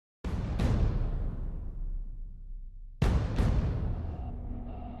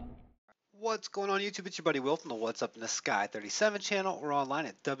What's going on YouTube? It's your buddy Will from the What's Up in the Sky 37 channel. We're online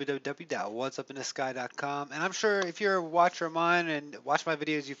at www.whatsupinthesky.com. And I'm sure if you're a watcher of mine and watch my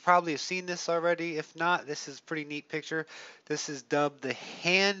videos, you probably have seen this already. If not, this is a pretty neat picture. This is dubbed the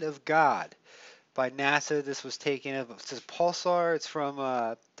Hand of God by NASA. This was taken, it says Pulsar. It's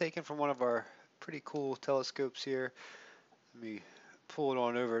from taken from one of our pretty cool telescopes here. Let me pull it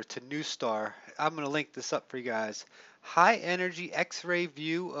on over to NuStar. I'm going to link this up for you guys. High energy X-ray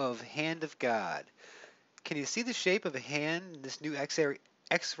view of Hand of God. Can you see the shape of a hand in this new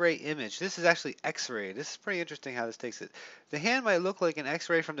X-ray image? This is actually X-ray. This is pretty interesting how this takes it. The hand might look like an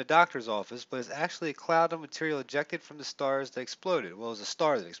X-ray from the doctor's office, but it's actually a cloud of material ejected from the stars that exploded. Well, it was a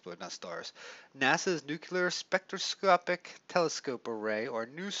star that exploded, not stars. NASA's Nuclear Spectroscopic Telescope Array, or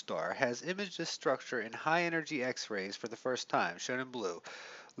NuStar, has imaged this structure in high-energy X-rays for the first time, shown in blue.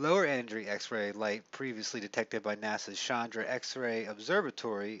 Lower energy X-ray light previously detected by NASA's Chandra X-ray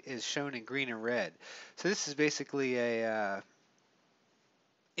Observatory is shown in green and red. So this is basically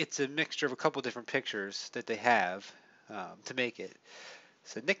it's a mixture of a couple different pictures that they have to make it.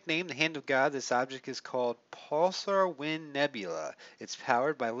 So nicknamed the Hand of God, this object is called Pulsar Wind Nebula. It's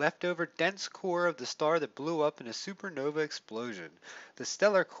powered by leftover dense core of the star that blew up in a supernova explosion. The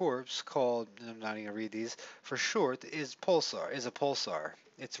stellar corpse, called, I'm not even going to read these, for short, is a pulsar.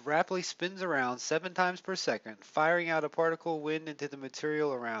 It rapidly spins around 7 times per second, firing out a particle wind into the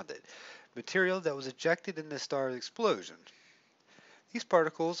material around it. Material that was ejected in the star's explosion. These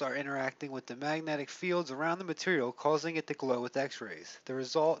particles are interacting with the magnetic fields around the material, causing it to glow with X-rays. The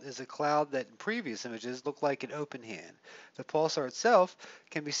result is a cloud that in previous images looked like an open hand. The pulsar itself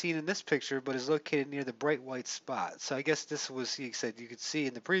can be seen in this picture, but is located near the bright white spot. So I guess this was, he said, you could see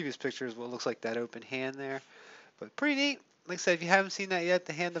in the previous pictures what looks like that open hand there. But pretty neat. Like I said, if you haven't seen that yet,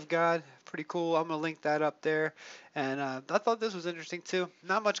 the Hand of God, pretty cool. I'm going to link that up there. And I thought this was interesting too.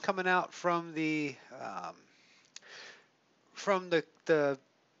 Not much coming out from the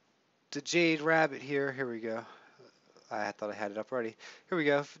Jade Rabbit here. Here we go. I thought I had it up already. Here we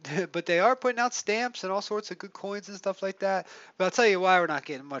go. But they are putting out stamps and all sorts of good coins and stuff like that. But I'll tell you why we're not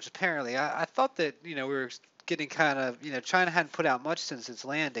getting much. Apparently, I thought that we were getting kind of China hadn't put out much since its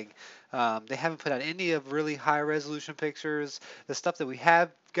landing. They haven't put out any of really high resolution pictures. The stuff that we have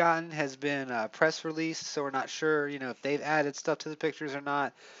gotten has been press released, so we're not sure if they've added stuff to the pictures or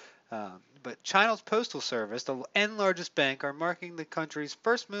not. But China's postal service, the N largest bank, are marking the country's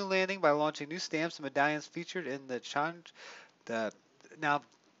first moon landing by launching new stamps and medallions featured in the now,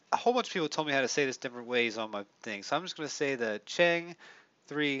 a whole bunch of people told me how to say this different ways on my thing, so I'm just going to say the Chang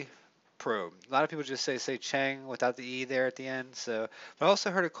 3 probe. A lot of people just say Chang without the E there at the end. So, but I also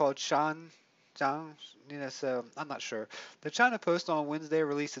heard it called Zhang, so I'm not sure. The China Post on Wednesday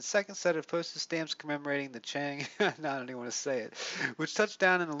released its second set of postage stamps commemorating the Chang, now I don't even want to say it, which touched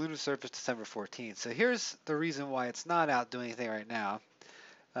down on the lunar surface December 14th. So here's the reason why it's not out doing anything right now.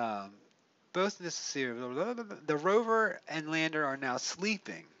 Both the rover and lander are now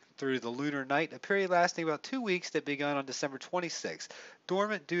sleeping through the lunar night, a period lasting about 2 weeks that began on December 26th.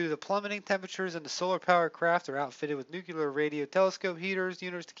 Dormant due to the plummeting temperatures, and the solar-powered craft are outfitted with nuclear radio telescope heaters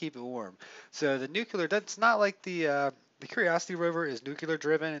units to keep it warm. So the nuclear, that's not like the Curiosity rover is nuclear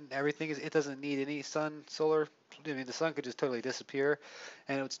driven and everything. It doesn't need any solar. I mean, the sun could just totally disappear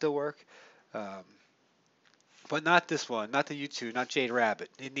and it would still work. But not this one, not the Yutu, not Jade Rabbit.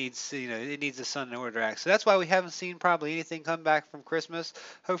 It needs, it needs the sun in order to act. So that's why we haven't seen probably anything come back from Christmas.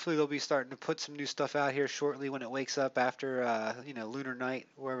 Hopefully they'll be starting to put some new stuff out here shortly when it wakes up after, lunar night,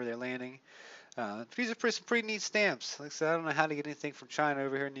 wherever they're landing. These are some pretty neat stamps. Like I said, I don't know how to get anything from China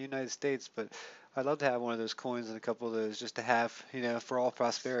over here in the United States, but I'd love to have one of those coins and a couple of those just to have, for all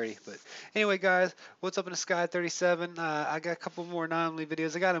prosperity. But anyway, guys, what's up in the sky 37? I got a couple more anomaly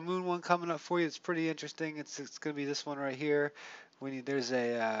videos. I got a moon one coming up for you. It's pretty interesting. It's going to be this one right here. There's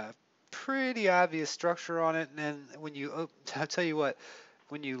a pretty obvious structure on it, and then I'll tell you what.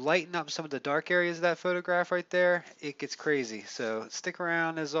 When you lighten up some of the dark areas of that photograph right there, it gets crazy. So stick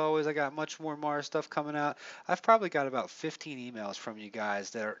around as always. I got much more Mars stuff coming out. I've probably got about 15 emails from you guys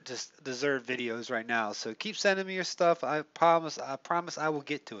that are just deserved videos right now. So keep sending me your stuff. I promise I will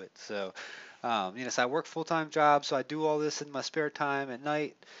get to it. So so I work full-time job, so I do all this in my spare time at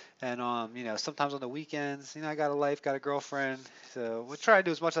night, and sometimes on the weekends. I got a life, got a girlfriend, so we'll try to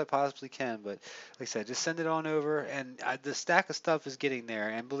do as much as I possibly can. But like I said, just send it on over, and the stack of stuff is getting there.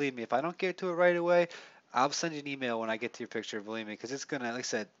 And believe me, if I don't get to it right away, I'll send you an email when I get to your picture. Believe me, because it's gonna, like I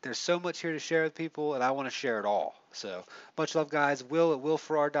said, there's so much here to share with people, and I want to share it all. So much love, guys. Will at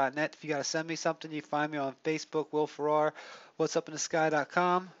willfarrar.net. If you gotta send me something, you find me on Facebook, Will Farrar. What's up in the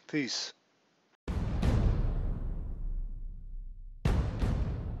sky.com. Peace.